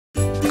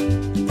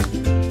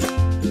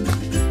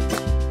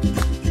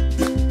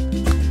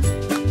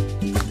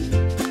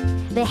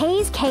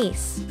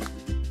haze?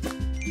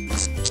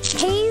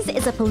 Haze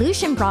is a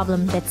pollution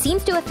problem that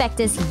seems to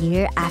affect us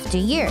year after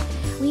year.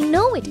 We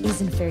know it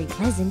isn't very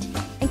pleasant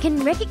and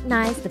can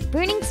recognize the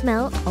burning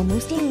smell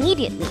almost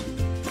immediately.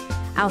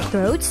 Our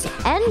throats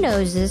and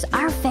noses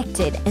are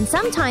affected, and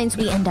sometimes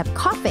we end up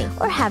coughing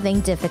or having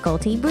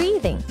difficulty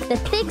breathing. The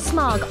thick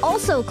smog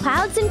also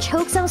clouds and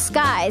chokes our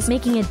skies,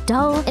 making it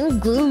dull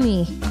and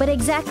gloomy. But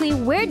exactly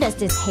where does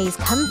this haze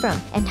come from,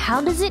 and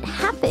how does it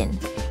happen?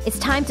 It's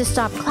time to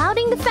stop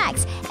clouding the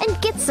facts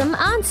and get some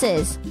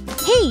answers.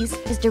 Haze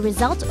is the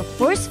result of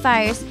forest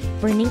fires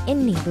burning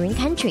in neighboring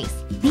countries.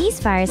 These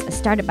fires are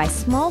started by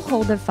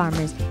smallholder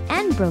farmers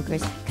and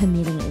brokers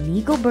committing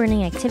illegal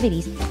burning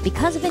activities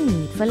because of a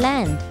need for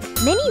land.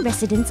 Many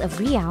residents of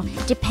Riau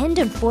depend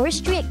on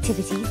forestry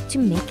activities to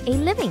make a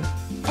living.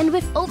 And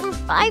with over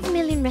 5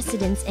 million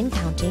residents and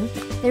counting,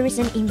 there is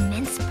an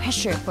immense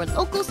pressure for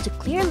locals to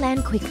clear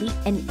land quickly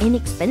and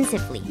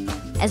inexpensively.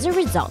 As a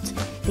result,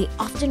 they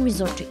often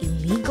resort to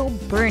illegal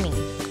burning.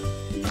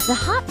 The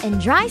hot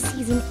and dry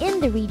season in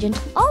the region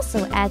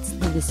also adds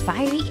to this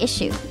fiery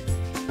issue.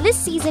 This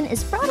season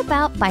is brought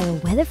about by a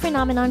weather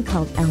phenomenon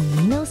called El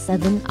Niño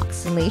Southern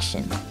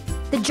Oscillation.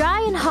 The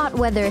dry and hot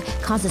weather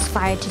causes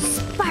fire to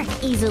spark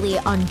easily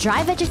on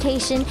dry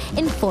vegetation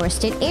in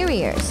forested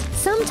areas.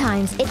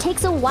 Sometimes it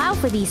takes a while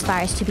for these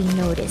fires to be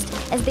noticed,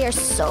 as they are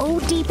so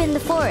deep in the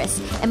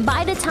forest, and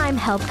by the time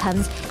help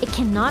comes, it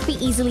cannot be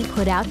easily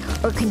put out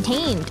or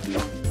contained.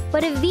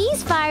 But if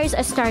these fires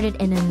are started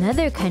in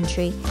another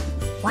country,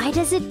 why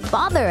does it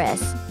bother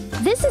us?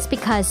 This is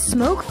because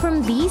smoke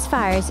from these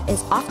fires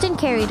is often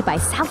carried by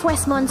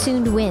southwest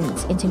monsoon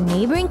winds into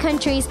neighboring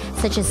countries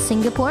such as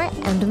Singapore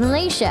and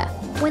Malaysia.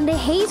 When the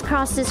haze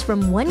crosses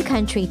from one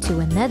country to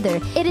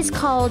another, it is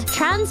called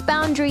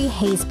transboundary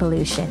haze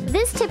pollution.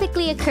 This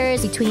typically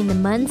occurs between the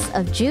months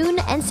of June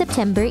and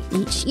September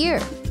each year.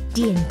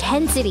 The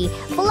intensity,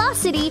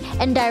 velocity,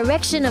 and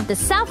direction of the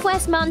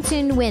southwest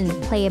monsoon wind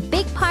play a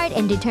big part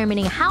in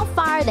determining how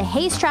far the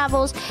haze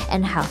travels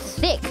and how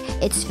thick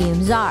its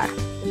fumes are.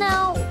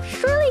 Now,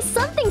 surely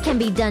something can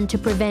be done to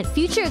prevent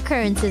future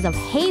occurrences of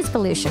haze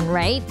pollution,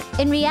 right?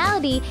 In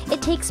reality,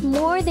 it takes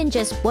more than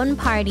just one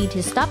party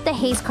to stop the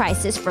haze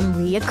crisis from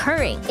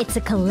reoccurring. It's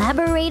a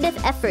collaborative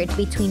effort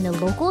between the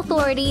local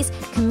authorities,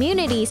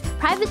 communities,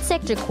 private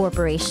sector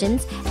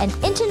corporations, and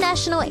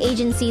international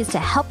agencies to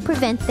help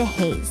prevent the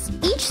haze.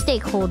 Each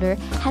stakeholder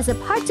has a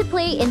part to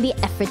play in the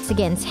efforts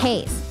against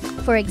haze.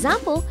 For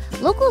example,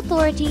 local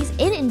authorities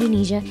in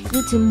Indonesia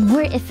need to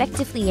more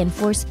effectively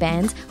enforce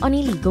bans on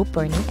illegal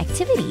burning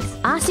activities.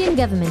 ASEAN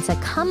governments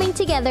are coming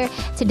together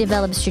to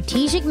develop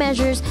strategic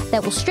measures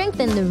that will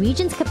strengthen the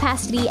region's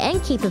capacity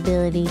and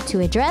capability to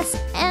address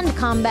and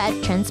combat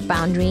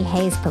transboundary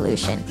haze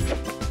pollution.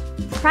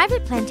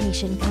 Private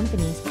plantation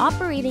companies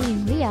operating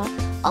in Riau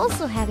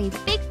also have a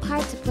big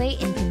part to play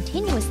in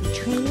continuously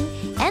training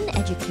and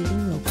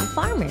educating local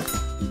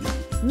farmers.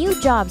 New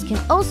jobs can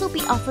also be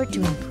offered to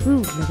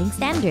improve living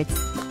standards.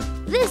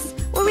 This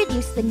will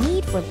reduce the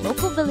need for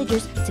local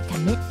villagers to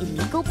commit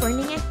illegal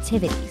burning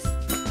activities.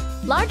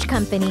 Large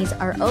companies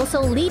are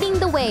also leading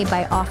the way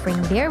by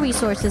offering their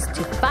resources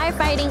to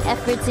firefighting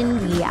efforts in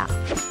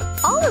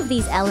Riau. All of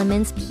these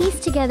elements piece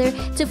together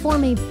to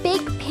form a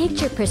big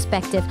picture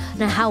perspective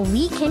on how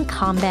we can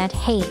combat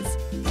haze.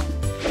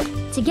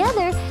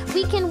 Together,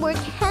 we can work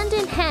hand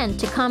in hand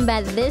to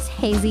combat this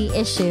hazy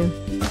issue.